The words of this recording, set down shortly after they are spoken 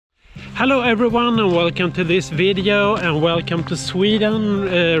Hello everyone and welcome to this video and welcome to Sweden.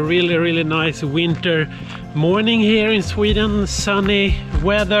 Really nice winter morning here in Sweden, sunny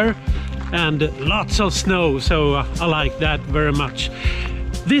weather and lots of snow, so I like that very much.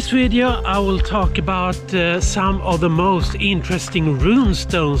 This video I will talk about some of the most interesting rune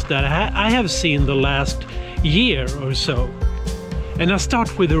stones that I have seen the last year or so. And I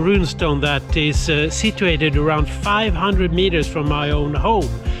start with a rune stone that is situated around 500 meters from my own home.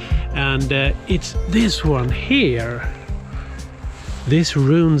 And it's this one here. This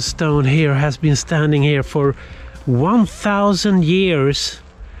rune stone here has been standing here for 1,000 years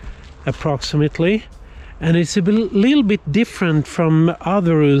approximately, and it's a little bit different from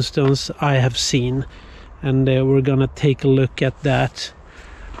other rune stones I have seen, and we're gonna take a look at that.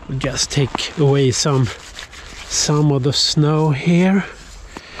 Just take away some of the snow here.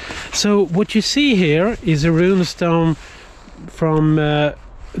 So what you see here is a rune stone from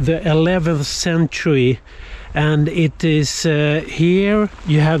the 11th century, and it is here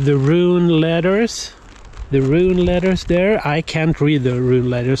you have the rune letters there. I can't read the rune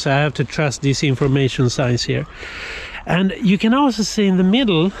letters, I have to trust these information signs here. And you can also see in the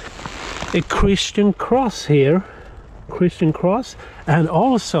middle a Christian cross here, and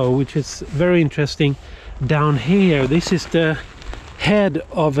also, which is very interesting, down here this is the head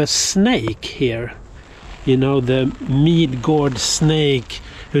of a snake here. You know, the Midgård snake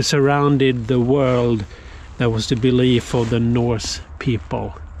who surrounded the world. That was the belief of the Norse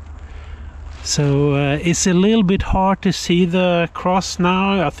people. So it's a little bit hard to see the cross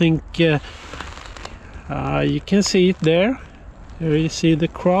now. I think you can see it there. There you see the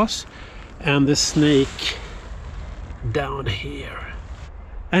cross and the snake down here.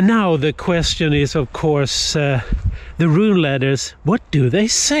 And now the question is, of course, the rune letters, what do they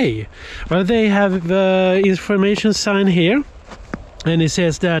say? Well, they have information sign here, and it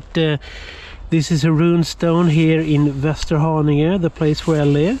says that this is a rune stone here in Västerhaninge, the place where I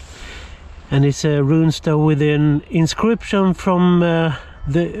live, and it's a rune stone with an inscription from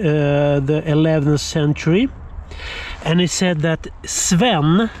the 11th century, and it said that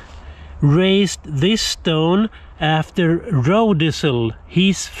Sven raised this stone after Rodisel,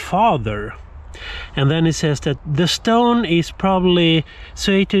 his father. And then it says that the stone is probably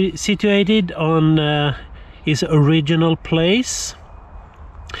situated on his original place.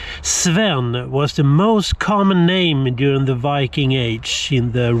 Sven was the most common name during the Viking Age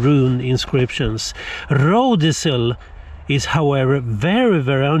in the rune inscriptions. Rodisel is, however,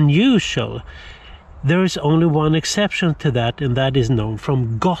 very unusual. There is only one exception to that, and that is known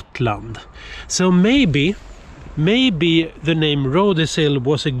from Gotland. So maybe the name Rodisel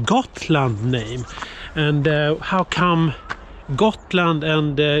was a Gotland name. And how come Gotland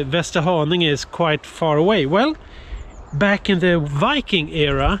and Västerhaninge is quite far away? Well, back in the Viking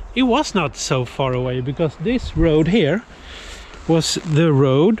era it was not so far away, because this road here was the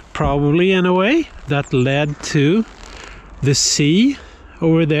road, probably in a way, that led to the sea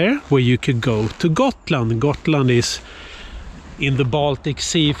over there where you could go to Gotland. Gotland is in the Baltic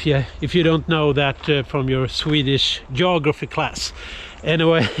Sea, if you don't know that from your Swedish geography class.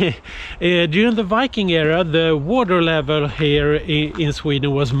 Anyway, during the Viking era the water level here in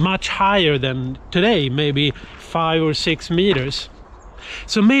Sweden was much higher than today, maybe 5 or 6 meters.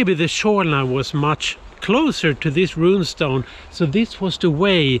 So maybe the shoreline was much closer to this rune stone, so this was the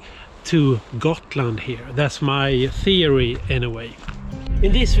way to Gotland here. That's my theory anyway.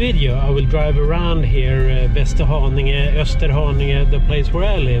 In this video I will drive around here, Västerhaninge, Österhaninge, the place where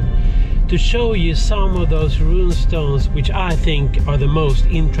I live, to show you some of those rune stones which I think are the most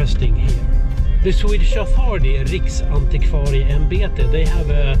interesting here. The Swedish authority, Riksantikvarieämbetet, they have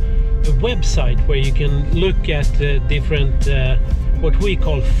a website where you can look at different what we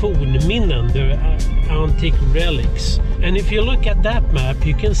call fornminnen, the antique relics. And if you look at that map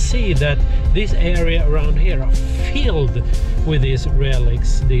you can see that this area around here are filled with these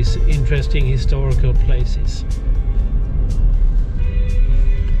relics, these interesting historical places.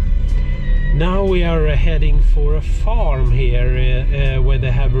 Now we are heading for a farm here where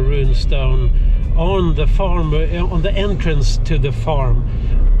they have a rune stone on the farm, on the entrance to the farm.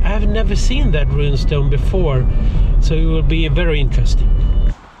 I have never seen that rune stone before, so it will be very interesting.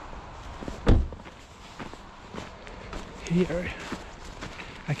 Here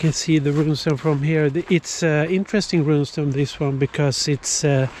I can see the rune stone from here. It's interesting rune stone, this one, because it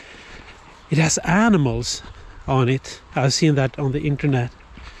has animals on it. I've seen that on the internet.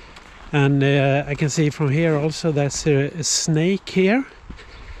 And I can see from here also there's a snake here,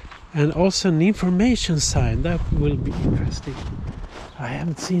 and also an information sign. That will be interesting. I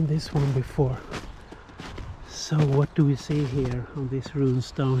haven't seen this one before. So So what do we see here on this rune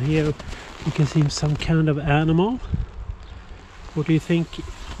stone? Here you can see some kind of animal. What do you think?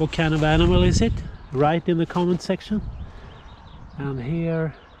 What kind of animal is it? Write in the comment section. And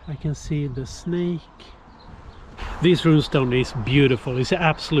here I can see the snake. This rune stone is beautiful. It's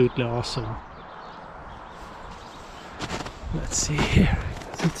absolutely awesome. Let's see here.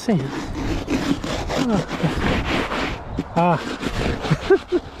 Does it say it?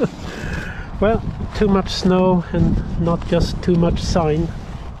 Well, too much snow and not just too much sign.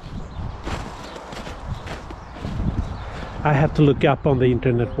 I have to look up on the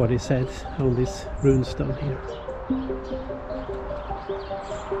internet what it says on this rune stone here.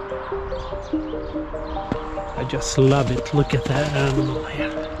 I just love it. Look at that animal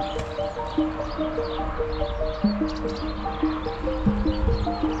here.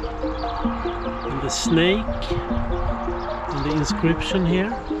 And the snake and the inscription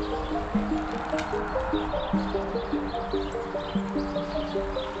here.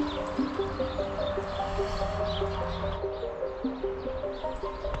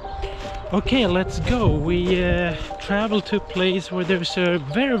 Okay, let's go. We travel to a place where there's a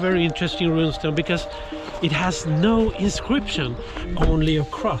very interesting runestone because it has no inscription, only a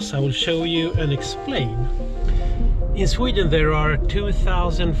cross. I will show you and explain. In Sweden there are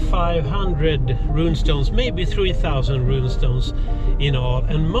 2,500 runestones, maybe 3,000 runestones in all,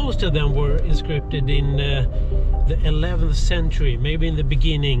 and most of them were inscribed in the 11th century, maybe in the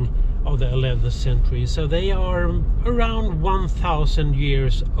beginning of the 11th century. So they are around 1,000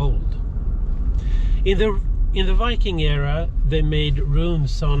 years old. In the Viking era, they made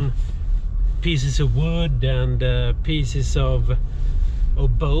runes on pieces of wood and pieces of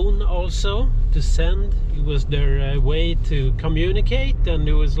bone also to send. It was their way to communicate, and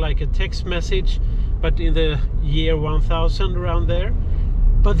it was like a text message, but in the year 1000 around there.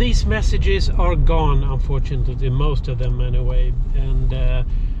 But these messages are gone, unfortunately, most of them anyway. And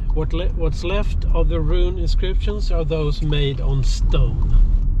what's left of the rune inscriptions are those made on stone.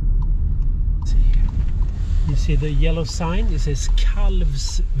 You see the yellow sign? It says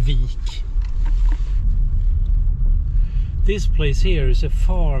Kalvsvik. This place here is a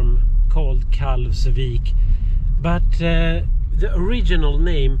farm called Kalvsvik, but the original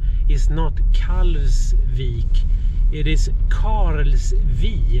name is not Kalvsvik. It is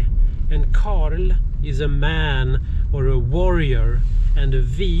Karlsvi, and Karl is a man or a warrior, and a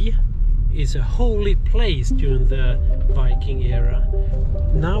V is a holy place during the Viking era.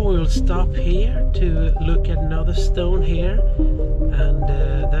 Now we'll stop here to look at another stone here, and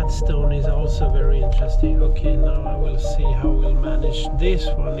that stone is also very interesting. Okay, now I will see how we'll manage this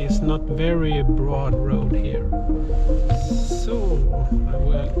one. It's not very broad road here, so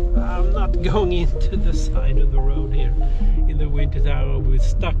I'm not going into the side of the road here. In the winter time I'll be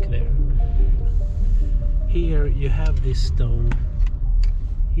stuck there. Here you have this stone.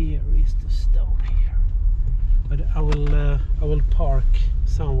 Here is the stone here, but I will park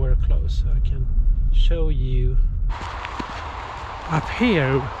somewhere close so I can show you. Up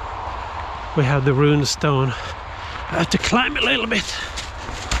here we have the rune stone. I have to climb a little bit.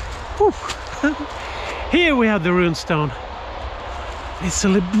 Here we have the rune stone. It's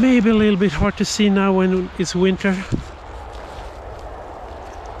maybe a little bit hard to see now when it's winter,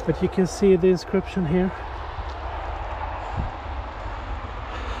 but you can see the inscription here.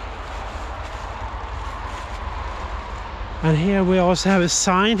 And here we also have a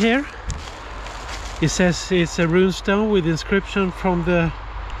sign here. It says it's a runestone with inscription from the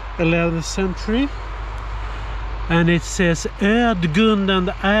 11th century. And it says Ödgun and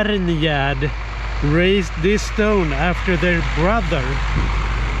Ernjärd raised this stone after their brother.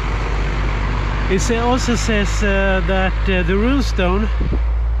 It also says that the runestone,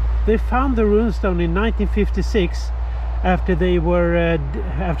 they found the runestone in 1956 after they were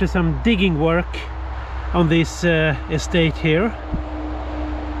after some digging work on this estate here.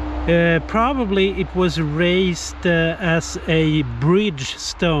 Probably it was raised as a bridge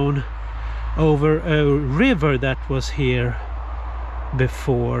stone over a river that was here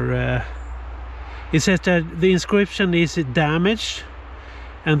before. It says that the inscription is damaged,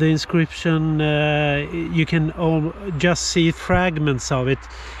 and the inscription you can just see fragments of it,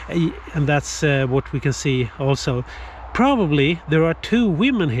 and that's what we can see also. Probably there are two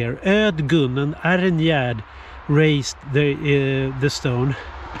women here, Ödgun and Ernjärd, raised the stone.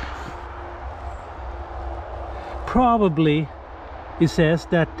 Probably it says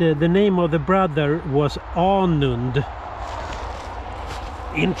that the name of the brother was Anund.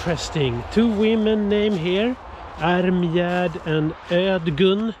 Interesting. Two women named here, Ernjärd and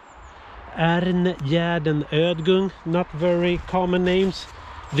Ödgun. Ernjärd and Ödgun, not very common names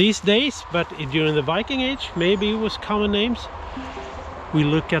these days, but during the Viking Age maybe it was common names. We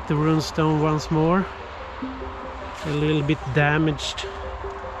look at the runestone once more. A little bit damaged,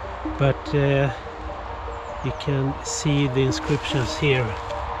 but you can see the inscriptions here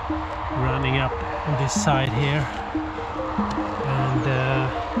running up on this side here. And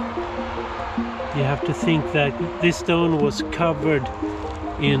you have to think that this stone was covered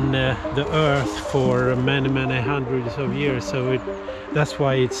in the earth for many hundreds of years, so that's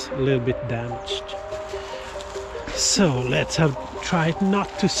why it's a little bit damaged. So let's try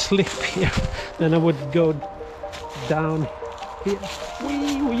not to slip here. Then I would go down here.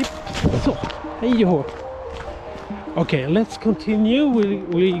 So, hey-yo. Okay, let's continue.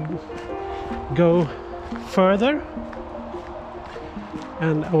 We go further,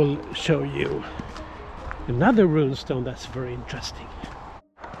 and I will show you another runestone that's very interesting.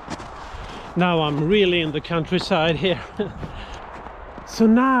 Now I'm really in the countryside here. So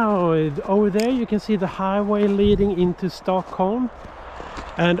now over there you can see the highway leading into Stockholm,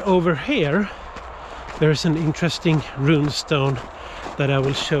 and over here there's an interesting runestone that I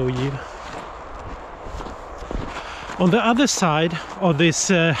will show you. On the other side of this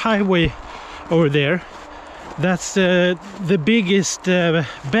highway over there, that's the biggest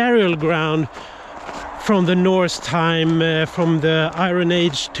burial ground from the Norse time, from the Iron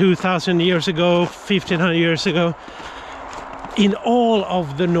Age 2000 years ago, 1500 years ago, in all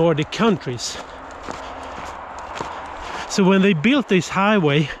of the Nordic countries. So when they built this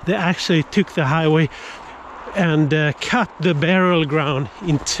highway, they actually took the highway and cut the burial ground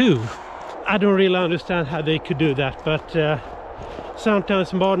in two. I don't really understand how they could do that, but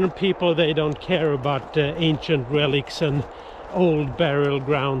sometimes modern people, they don't care about ancient relics and old burial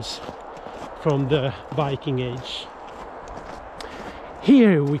grounds from the Viking Age.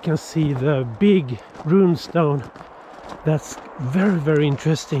 Here we can see the big runestone. That's very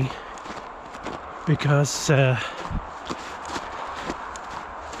interesting, because here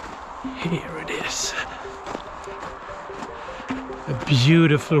it is. A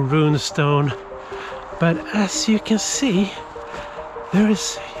beautiful runestone, but as you can see, there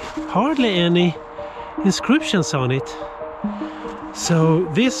is hardly any inscriptions on it. So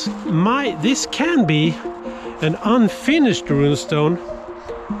this can be an unfinished runestone,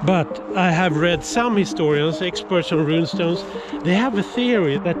 but I have read some historians, experts on runestones, they have a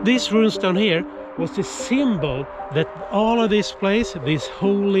theory that this runestone here was the symbol that all of this place, this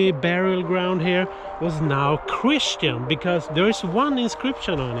holy burial ground here, was now Christian, because there is one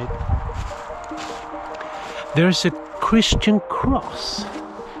inscription on it. There's a Christian cross.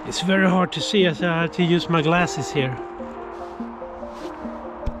 It's very hard to see as I have to use my glasses here.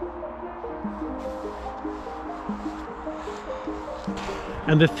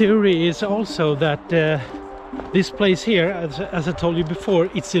 And the theory is also that this place here, as I told you before,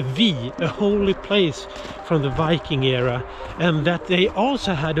 it's a holy place from the Viking era, and that they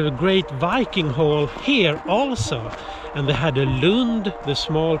also had a great Viking hall here also, and they had a lund, the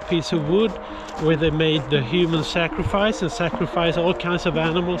small piece of wood where they made the human sacrifice and sacrificed all kinds of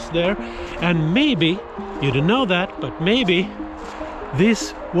animals there. And maybe, you don't know that, but maybe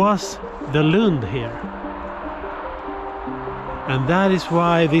this was the lund here. And that is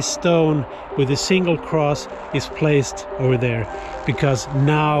why this stone with a single cross is placed over there, because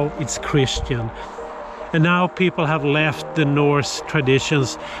now it's Christian. And now people have left the Norse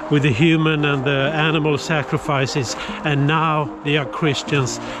traditions with the human and the animal sacrifices, and now they are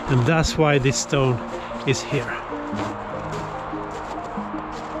Christians, and that's why this stone is here.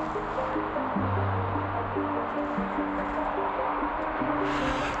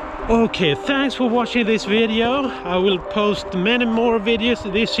 Okay, thanks for watching this video. I will post many more videos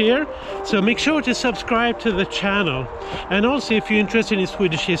this year, so make sure to subscribe to the channel. And also, if you're interested in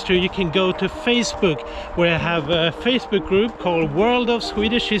Swedish history, you can go to Facebook, where I have a Facebook group called World of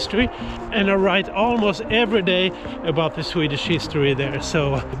Swedish History, and I write almost every day about the Swedish history there.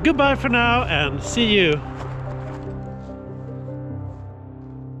 So goodbye for now, and see you.